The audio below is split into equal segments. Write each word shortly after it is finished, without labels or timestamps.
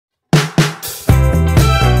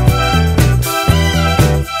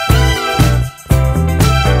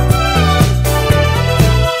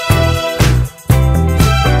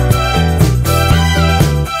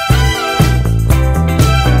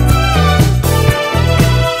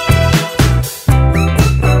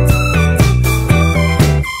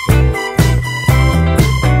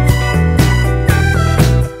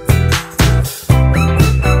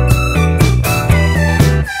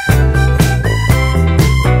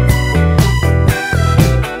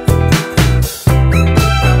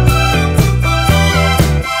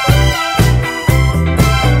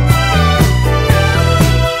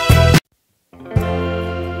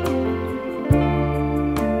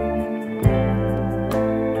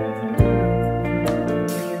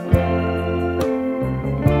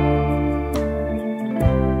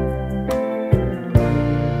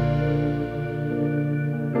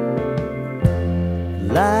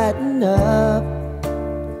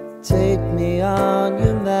Take me on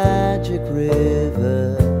your magic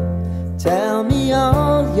river. Tell me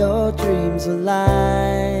all your dreams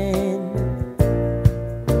align.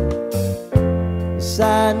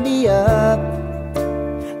 Sign me up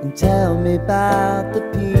and tell me about the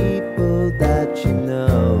people that you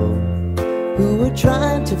know who are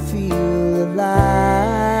trying to feel alive.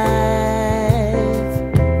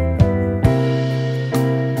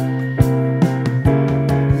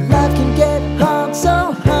 Life can get hard,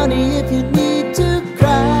 so honey, if you need to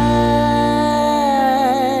cry,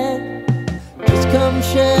 just come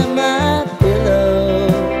share my pillow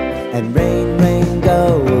and rain, rain,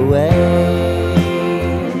 go away.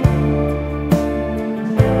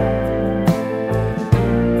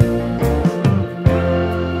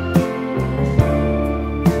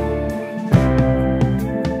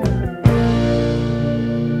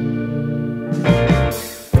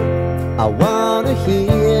 I wanna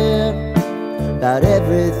hear about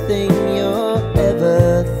everything you're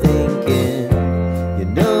ever thinking. You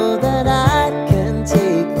know that I can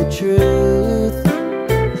take the truth.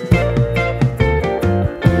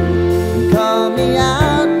 Call me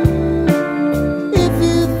out if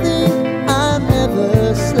you think I'm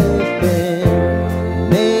ever slipping.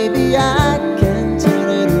 Maybe I can turn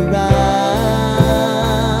it around.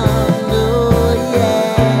 Oh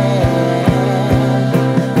yeah.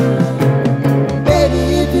 Baby,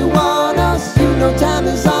 if you want us, you know time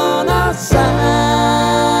is on our side.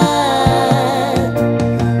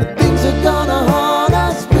 But things are gonna haunt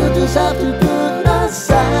us, we'll just have to put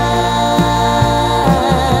aside.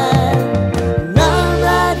 And I'm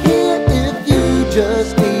right here if you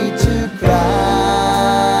just need to cry.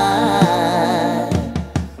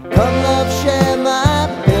 Come love, share my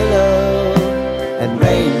pillow and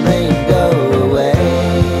rain, rain, go away.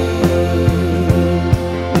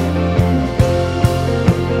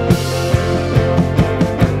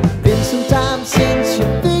 Been some time since you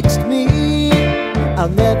fixed me. I'll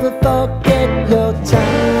never forget your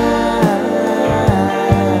time.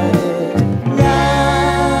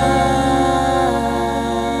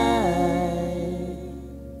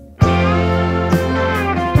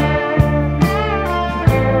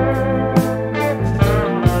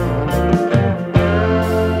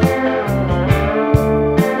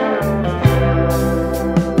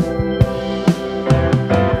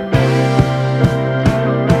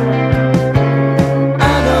 I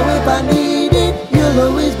know if I need it, you'll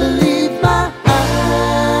always believe my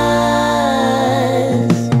eyes.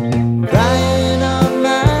 Crying on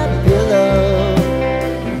my pillow,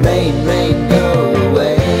 rain, rain, go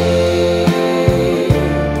away.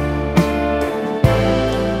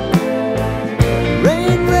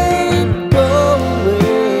 Rain, rain, go away.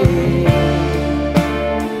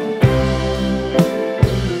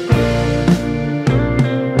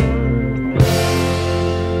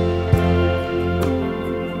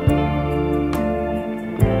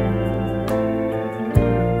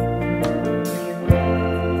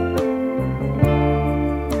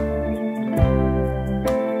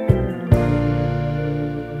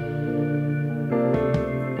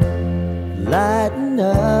 Lighten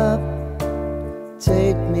up,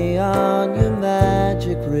 take me on your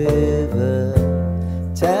magic river.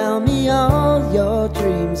 Tell me all your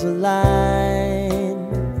dreams align.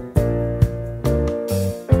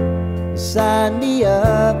 Sign me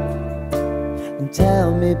up and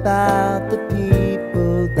tell me about the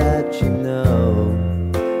people that you know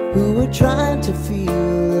who are trying to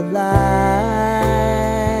feel alive.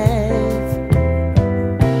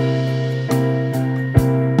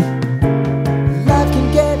 Life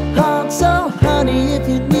can get hard, so honey, if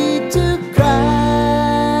you need to cry,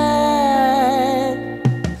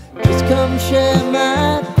 just come share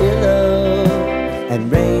my pillow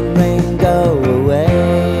and rain, rain, go away.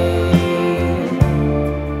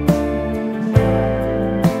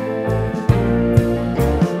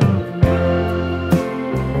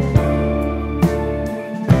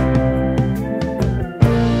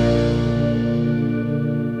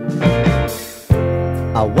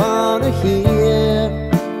 I wanna hear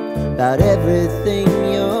about everything